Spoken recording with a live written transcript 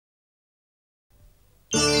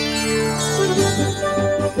Our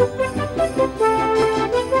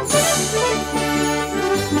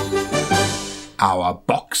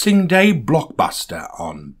Boxing Day blockbuster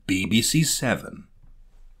on BBC 7.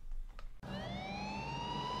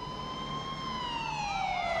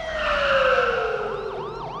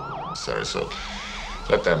 Sorry, so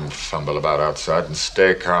let them fumble about outside and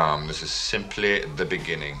stay calm. This is simply the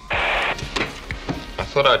beginning. I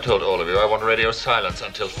thought I told all of you I want radio silence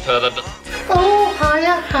until further... Oh,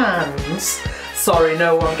 hiya, Hans. Sorry,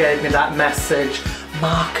 no one gave me that message.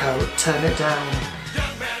 Marco, turn it down.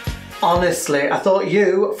 Honestly, I thought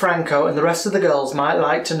you, Franco, and the rest of the girls might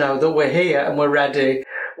like to know that we're here and we're ready.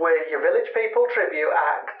 We're your Village People tribute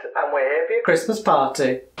act, and we're here for your Christmas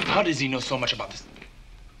party. How does he know so much about this?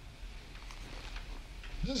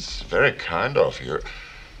 This is very kind of you.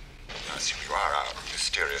 I assume you are our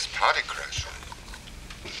mysterious party crasher.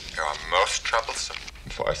 You are most troublesome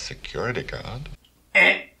for a security guard.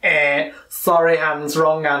 Sorry, Hans,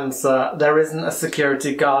 wrong answer. There isn't a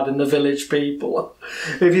security guard in the Village People.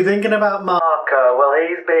 If you're thinking about Marco, well,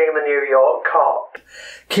 he's being the New York cop.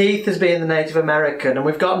 Keith is being the Native American, and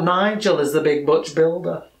we've got Nigel as the big butch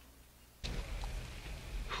builder.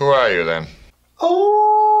 Who are you, then?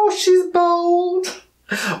 Oh, she's bold.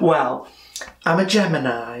 Well, I'm a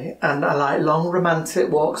Gemini, and I like long romantic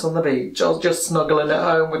walks on the beach or just snuggling at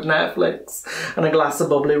home with Netflix and a glass of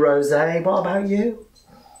bubbly rosé. What about you?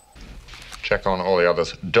 Check on all the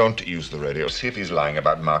others. Don't use the radio. See if he's lying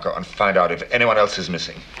about Marco and find out if anyone else is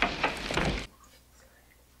missing.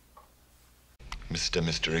 Mr.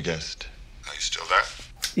 Mystery Guest. Are you still there?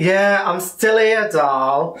 Yeah, I'm still here,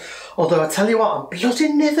 doll. Although I tell you what, I'm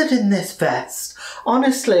bloody nithered in this vest.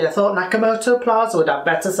 Honestly, I thought Nakamoto Plaza would have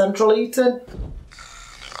better central heating. No,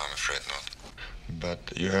 I'm afraid not.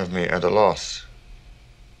 But you have me at a loss.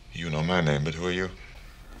 You know my name, but who are you?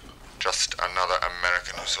 Just another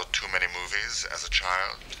American who saw too many movies as a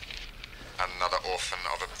child. Another orphan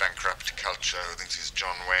of a bankrupt culture who thinks he's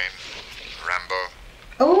John Wayne, Rambo.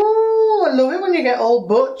 Oh, I love it when you get all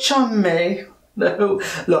butch on me. No,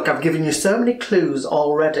 look, I've given you so many clues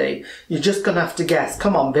already. You're just going to have to guess.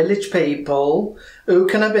 Come on, Village People. Who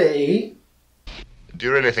can I be? Do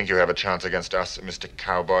you really think you have a chance against us, Mr.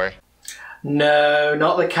 Cowboy? No,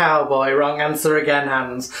 not the cowboy. Wrong answer again,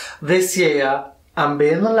 Hans. This year, I'm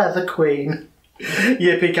being the leather queen.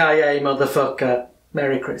 Yippee-ki-yay, motherfucker.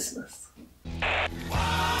 Merry Christmas.